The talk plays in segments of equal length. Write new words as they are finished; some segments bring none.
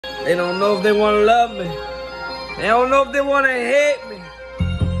They don't know if they want to love me. They don't know if they want to hate me.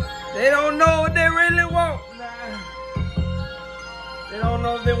 They don't know what they really want. They don't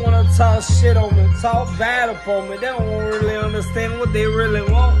know if they want to talk shit on me, talk bad upon me. They don't really understand what they really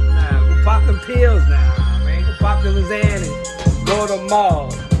want now. Go pop them pills now, man. Go pop them Xannies. Go to the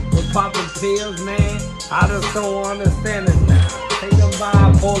mall. Go pop them pills, man. I just don't understand it now. Take them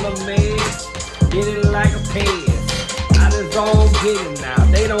bipolar meds, get it like a pig. I just don't get it now.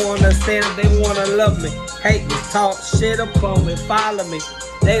 They don't understand it. They want to love me, hate me, talk shit upon me, follow me.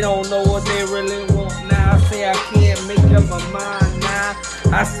 They don't know what they really want now. I say I can't make up my mind now.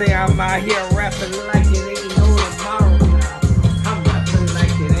 I say I'm out here rapping like it ain't no tomorrow now. I'm rapping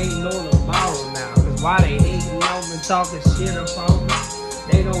like it ain't no tomorrow now. Cause why they hating on me, talking shit upon me?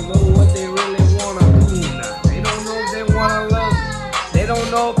 They don't know what they really wanna do now. They don't know if they wanna love me. They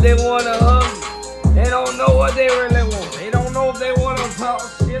don't know if they wanna hug me. They don't know what they really want. They don't know if they wanna talk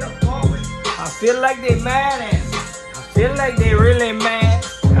shit upon me. I feel like they mad at me. I feel like they really mad.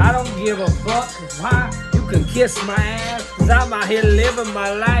 I don't give a fuck, cause why? You can kiss my ass, cause I'm out here living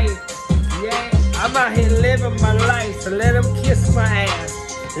my life. Yeah, I'm out here living my life, so let them kiss my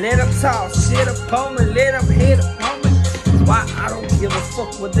ass. Let them talk shit upon me, let them hit upon me. Cause why? I don't give a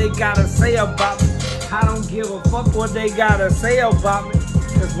fuck what they gotta say about me. I don't give a fuck what they gotta say about me.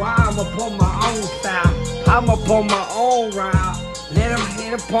 Cause why? I'm upon my own style, I'm upon my own route. Let them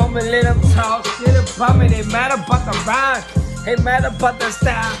hit upon me, let them talk shit upon me. They mad about the rhyme. They mad about the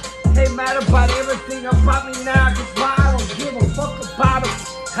style. They mad about everything about me now. Cause why? I don't give a fuck about them.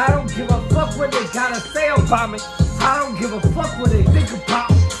 I don't give a fuck what they gotta say about me. I don't give a fuck what they think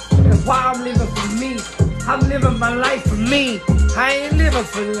about me. Cause why? I'm living for me. I'm living my life for me. I ain't living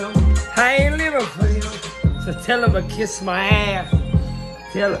for them. I ain't living for them. So tell them to kiss my ass.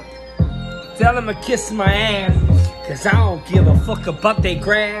 Tell them to kiss my ass. Cause I don't give a fuck about their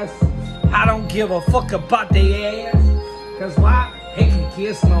grass. I don't give a fuck about their ass. Cause why? They can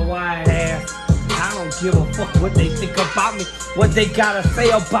kiss my white ass. I don't give a fuck what they think about me, what they gotta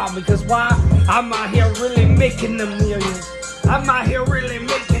say about me. Cause why? I'm out here really making them millions. I'm out here really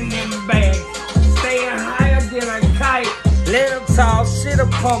making them bags. Staying higher than a kite. Let them talk shit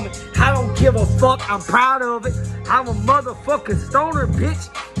upon me. I don't give a fuck, I'm proud of it. I'm a motherfucking stoner, bitch.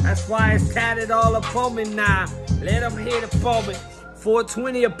 That's why it's tatted all upon me now. Let them hit upon me.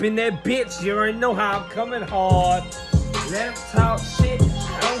 420 up in that bitch. You already know how I'm coming hard. Let them talk shit,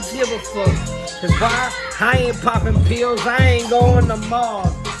 I don't give a fuck. Cause why? I ain't popping pills, I ain't going to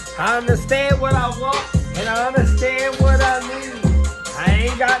Mars. I understand what I want, and I understand what I need. I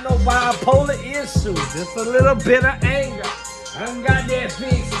ain't got no bipolar issues, just a little bit of anger. I done got that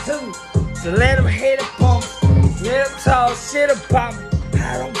fixed too. So let them hate upon me, let them talk shit about me.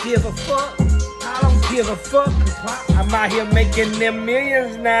 I don't give a fuck, I don't give a fuck. Cause why? I'm out here making them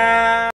millions now.